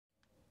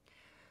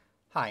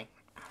Hi,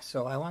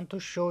 so I want to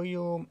show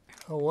you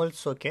a wall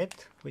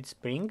socket with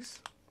springs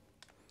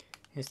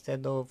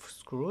instead of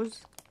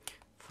screws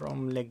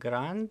from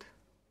Legrand.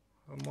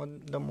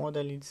 The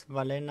model is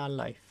Valena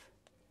Life.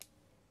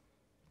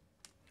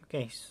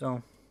 Okay,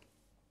 so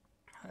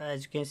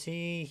as you can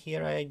see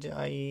here,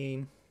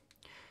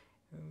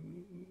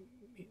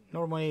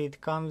 normally it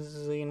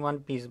comes in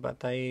one piece,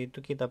 but I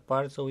took it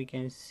apart so we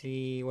can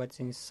see what's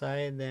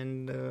inside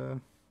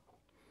and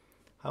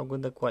how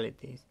good the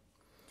quality is.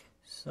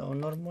 So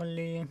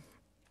normally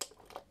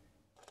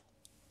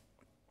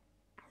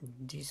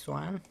this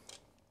one,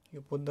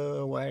 you put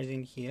the wires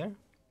in here,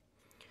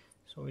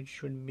 so it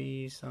should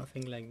be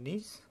something like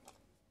this.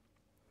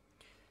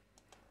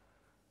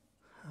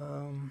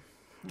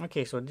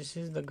 Okay, so this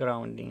is the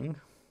grounding.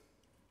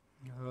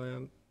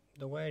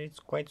 The wire is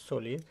quite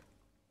solid.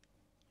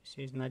 This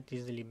is not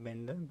easily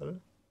bendable.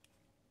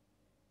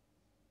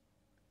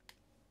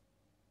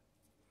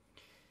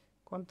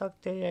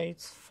 Contact area,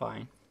 it's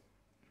fine.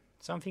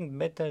 Something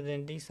better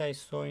than this I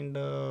saw in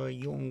the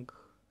Jung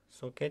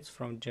sockets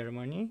from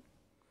Germany.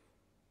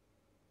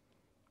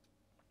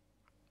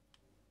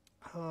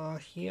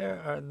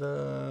 Here are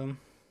the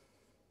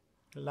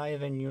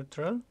live and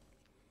neutral.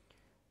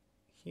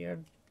 Here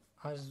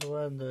as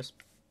well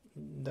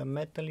the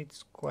metal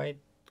is quite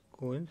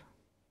good.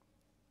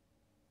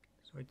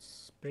 So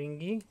it's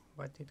springy,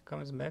 but it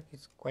comes back,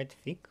 it's quite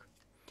thick.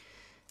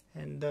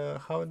 And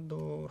how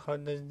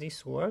does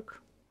this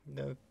work?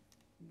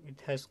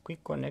 It has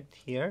quick connect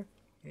here.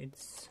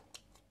 It's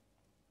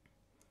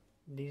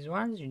these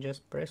ones, you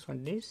just press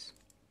on this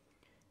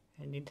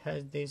and it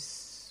has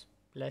this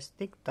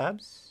plastic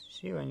tabs.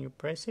 See, when you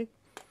press it,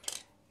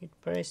 it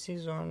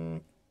presses on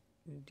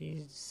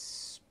these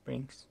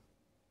springs.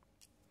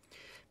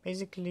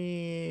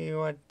 Basically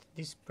what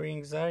these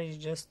springs are is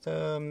just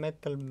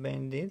metal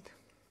bended.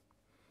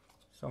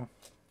 So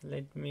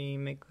let me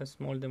make a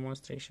small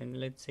demonstration.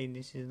 Let's say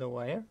this is the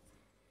wire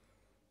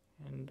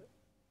and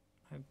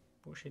I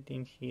push it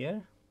in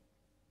here.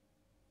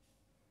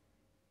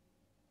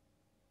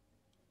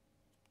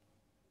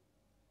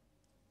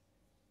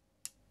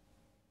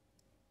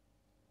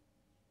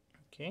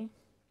 Okay,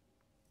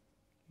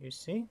 you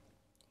see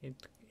it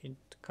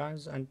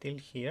comes until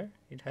here.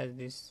 It has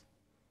this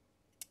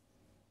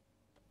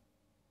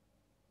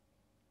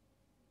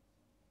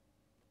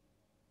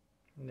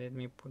let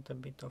me put a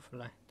bit of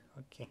light.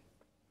 Okay,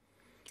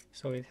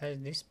 so it has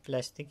this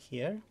plastic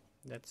here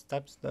that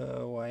stops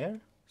the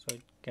wire, so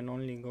it can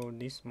only go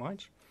this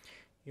much.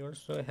 You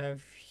also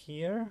have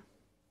here,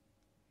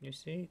 you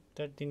see,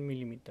 13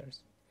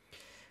 millimeters.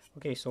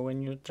 Okay, so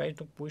when you try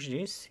to push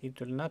this, it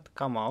will not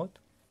come out.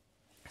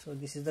 So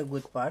this is the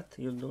good part.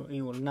 You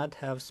will not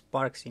have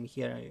sparks in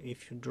here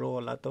if you draw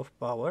a lot of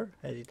power,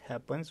 as it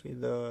happens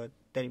with the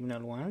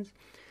terminal ones.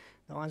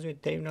 The ones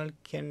with terminal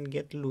can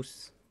get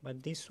loose,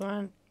 but this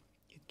one,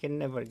 it can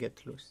never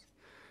get loose.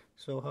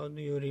 So how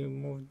do you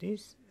remove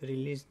this?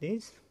 Release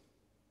this.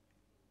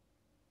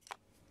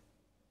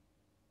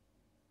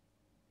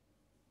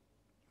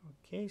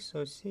 Okay,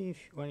 so see, if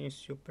when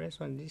you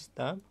press on this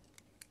tab,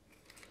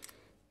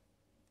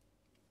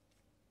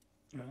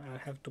 I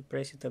have to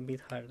press it a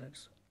bit harder.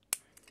 So.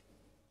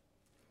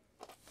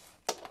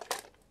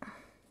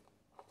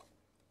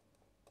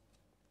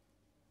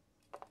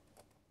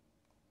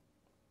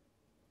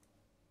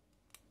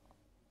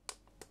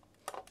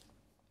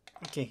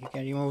 Okay, you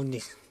can remove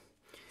this.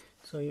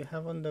 So you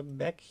have on the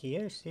back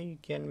here, see, you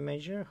can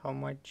measure how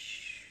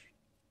much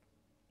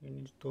you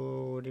need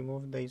to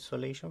remove the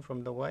insulation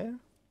from the wire.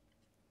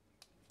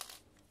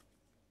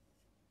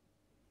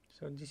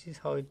 So this is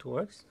how it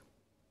works.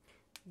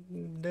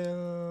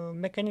 The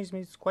mechanism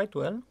is quite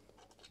well.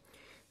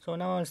 So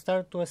now I'll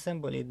start to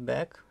assemble it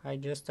back. I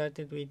just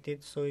started with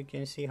it so you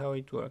can see how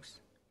it works.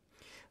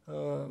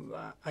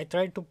 I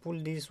tried to pull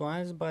these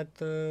ones, but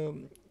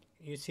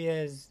you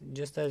see,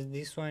 just as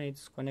this one,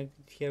 it's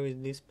connected here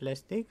with this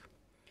plastic.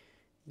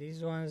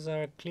 These ones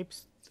are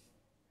clips.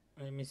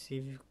 Let me see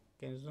if you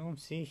can zoom.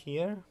 See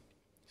here,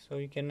 so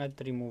you cannot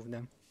remove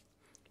them.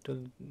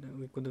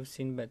 We could have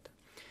seen better.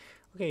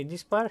 Okay,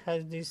 this part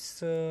has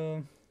this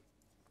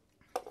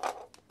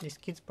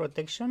kids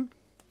protection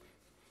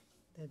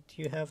that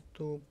you have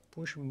to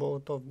push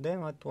both of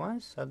them at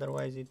once,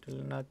 otherwise it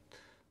will not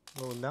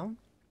go down.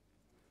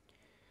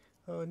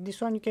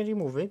 This one you can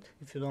remove it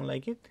if you don't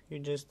like it. You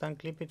just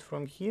unclip it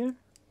from here.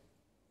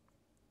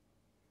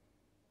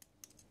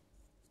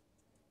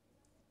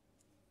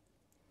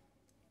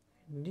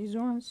 These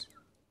ones,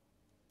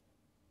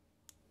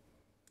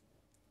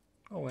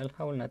 oh well,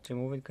 I will not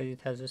remove it because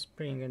it has a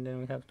spring and then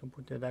we have to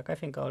put it back. I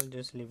think I'll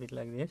just leave it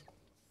like this.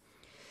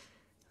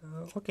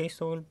 Okay,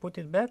 so we'll put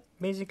it back.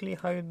 Basically,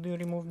 how do you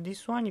remove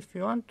this one? If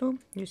you want to,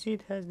 you see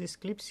it has these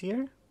clips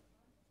here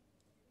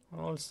on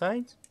all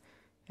sides,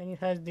 and it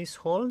has these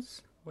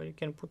holes where you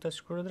can put a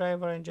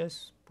screwdriver and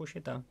just push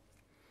it out.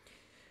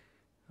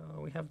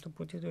 We have to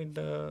put it with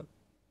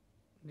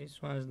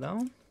these ones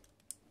down,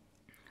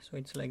 so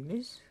it's like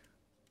this.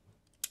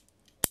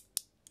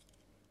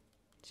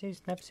 see it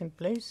snaps in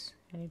place,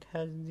 and it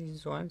has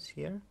these ones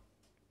here,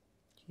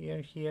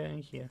 here, here,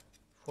 and here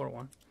for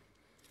one.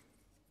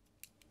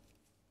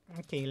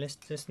 Okay, let's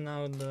test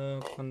now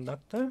the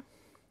conductor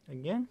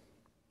again.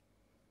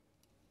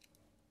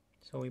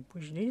 So we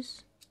push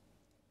this,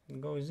 it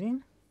goes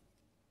in,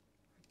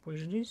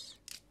 push this,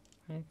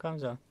 and it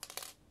comes out.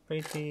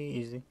 Pretty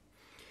easy.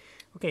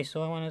 Okay,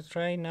 so I want to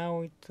try now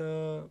with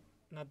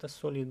not a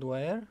solid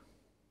wire.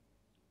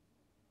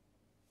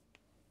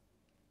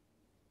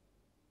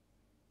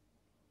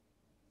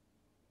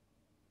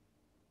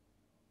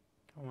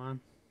 Come on.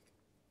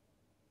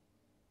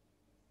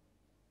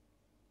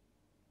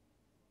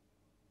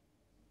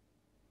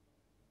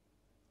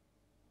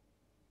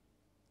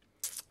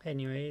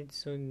 Anyway,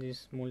 it's on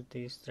this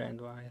multi-strand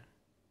wire.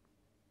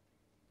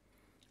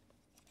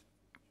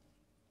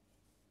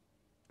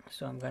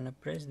 So I'm gonna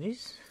press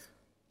this,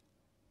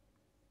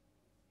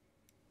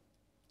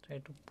 try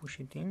to push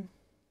it in.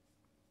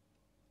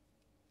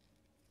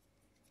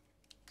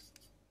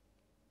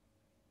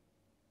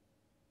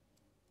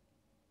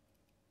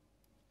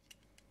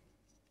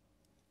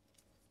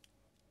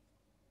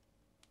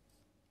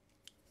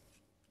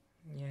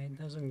 Yeah, it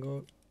doesn't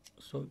go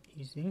so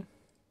easy.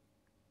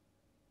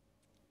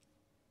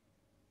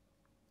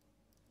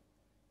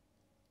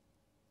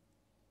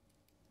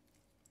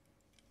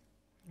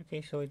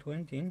 Okay, so it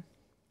went in.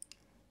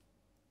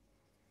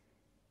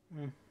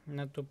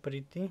 Not too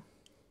pretty.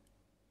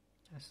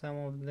 Some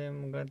of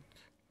them got,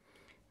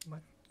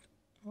 but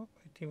oh,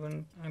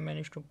 I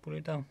managed to pull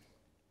it out.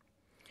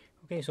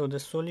 Okay, so the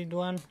solid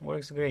one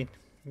works great.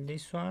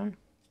 This one,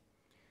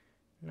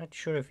 not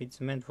sure if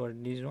it's meant for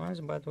these ones,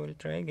 but we'll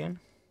try again.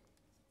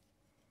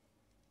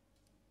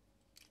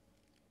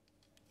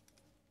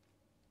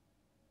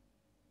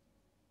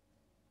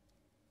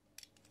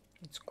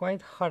 It's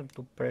quite hard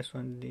to press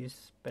on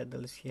these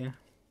pedals here,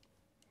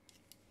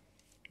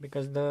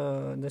 because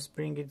the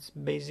spring, it's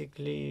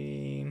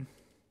basically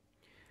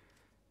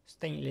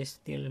stainless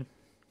steel.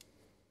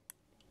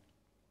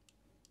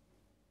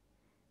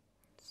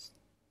 It's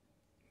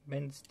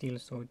bent steel,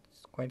 so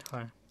it's quite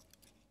hard.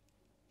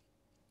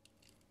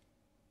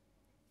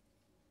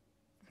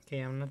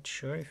 Okay, I'm not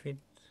sure if it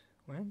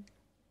went.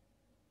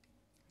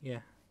 Yeah.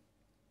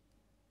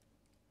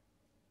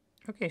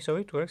 Okay, so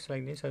it works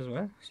like this as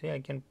well. See, I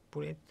can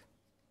pull it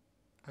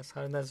as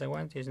hard as I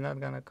want. It's not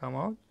gonna come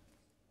out.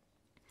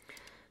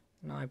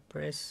 Now I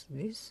press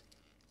this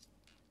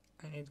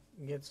and it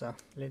gets up.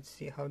 Let's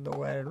see how the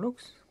wire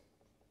looks.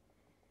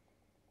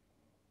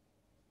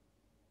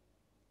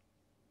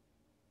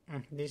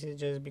 This is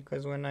just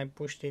because when I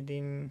pushed it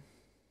in,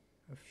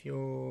 a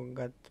few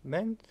got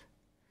bent,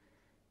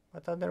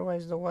 but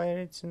otherwise the wire,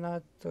 it's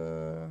not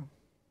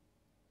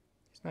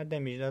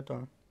damaged at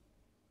all.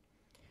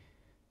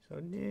 So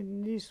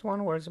this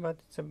one works, but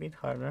it's a bit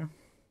harder.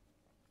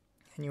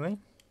 Anyway,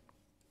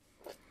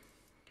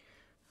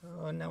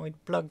 now we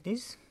plug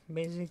this.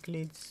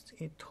 Basically,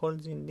 it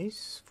holds in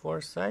these 4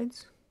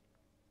 sides,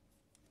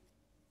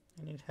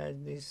 and it has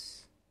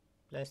these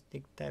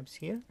plastic tabs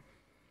here.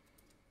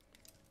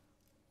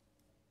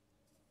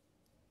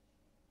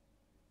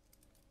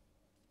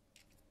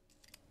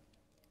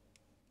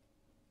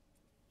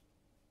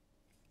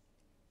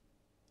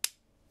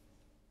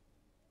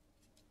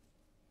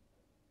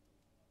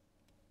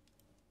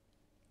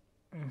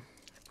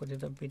 Put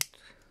it a bit.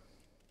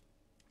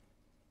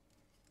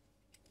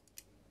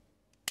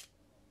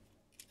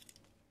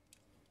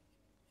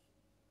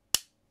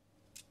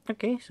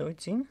 Okay, so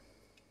it's in.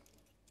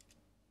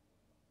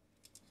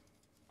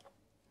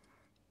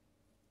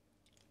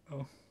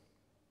 Oh,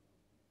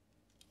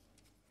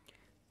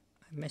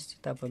 I messed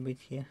it up a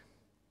bit here.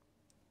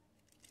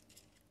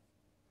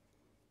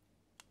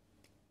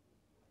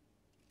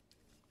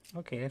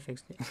 Okay, I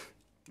fixed it.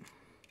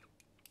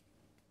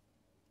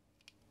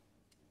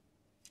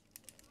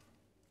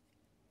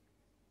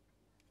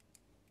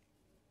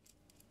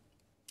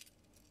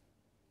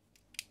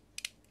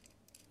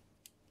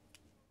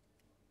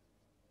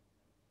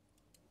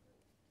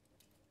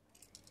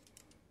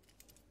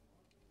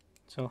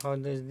 So how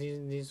does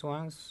these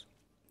ones,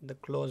 the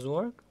close,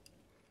 work?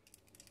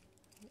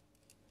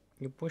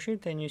 You push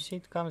it and you see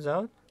it comes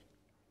out,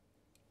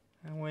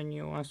 and when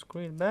you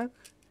unscrew it back,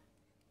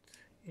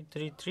 it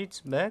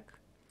retreats back,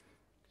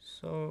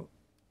 so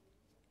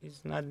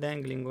it's not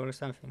dangling or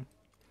something.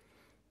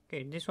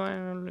 Okay, this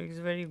one is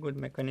very good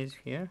mechanism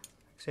here,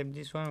 except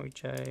this one,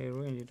 which I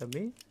ruined it a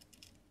bit.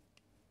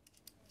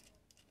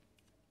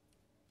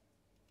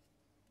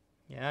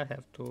 Yeah, I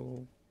have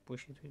to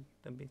push it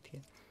a bit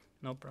here,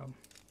 no problem.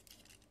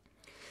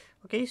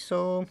 Okay,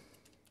 so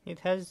it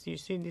has, you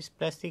see this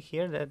plastic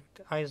here that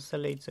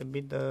isolates a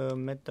bit the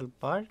metal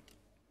part.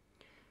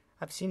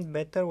 I've seen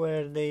better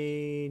where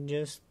they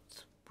just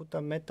put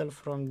a metal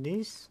from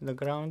this, the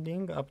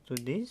grounding, up to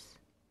this,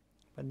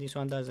 but this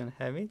one doesn't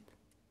have it.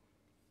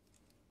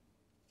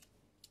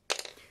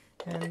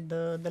 And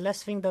the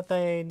last thing that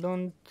I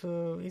don't,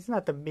 it's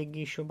not a big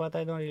issue, but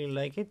I don't really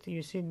like it.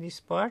 You see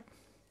this part?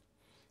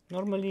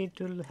 Normally it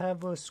will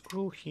have a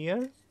screw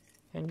here,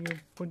 and you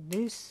put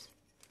this,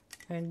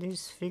 and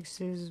this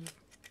fixes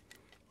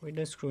with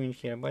the screw in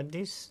here, but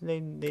this they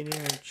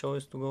didn't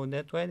choose to go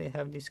that way. They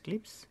have these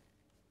clips.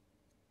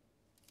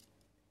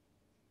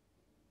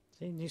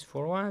 See, these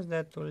 4 ones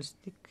that will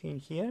stick in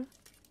here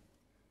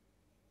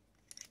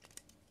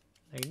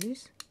like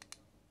this,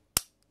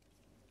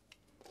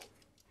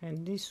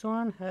 and this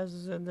one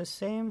has the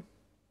same,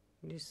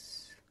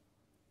 this,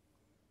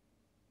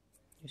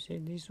 you see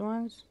these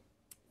ones,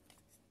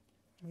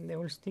 and they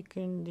will stick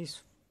in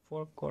these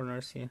 4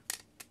 corners here.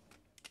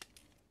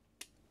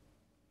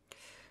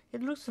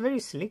 It looks very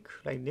slick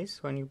like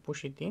this when you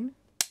push it in.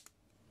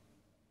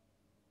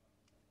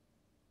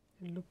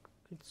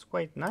 It's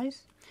quite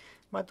nice,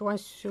 but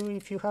once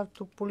if you have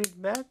to pull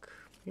it back,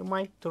 you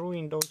might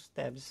ruin those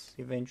tabs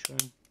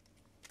eventually.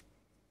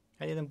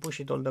 I didn't push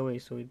it all the way,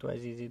 so it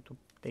was easy to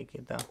take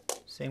it out.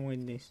 Same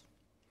with this.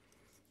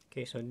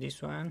 Okay, so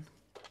this one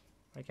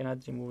I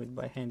cannot remove it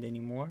by hand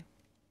anymore.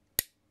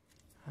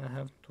 I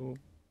have to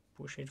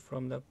push it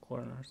from the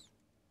corners,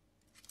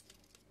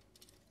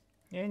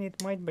 and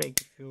it might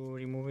break if you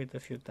remove it a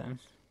few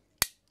times,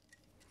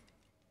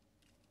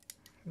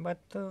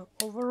 but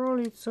overall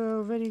it's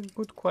a very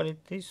good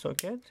quality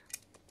socket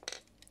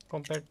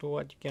compared to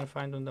what you can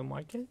find on the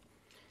market,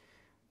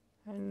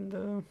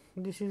 and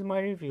this is my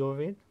review of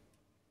it.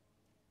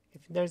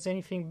 If there's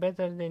anything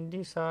better than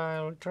this,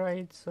 I'll try.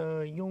 It's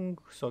a Young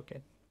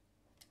socket.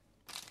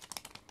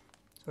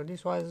 So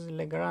this was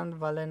Legrand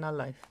Valena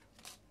Life.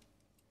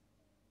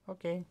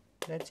 Okay,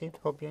 that's it.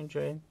 Hope you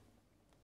enjoyed.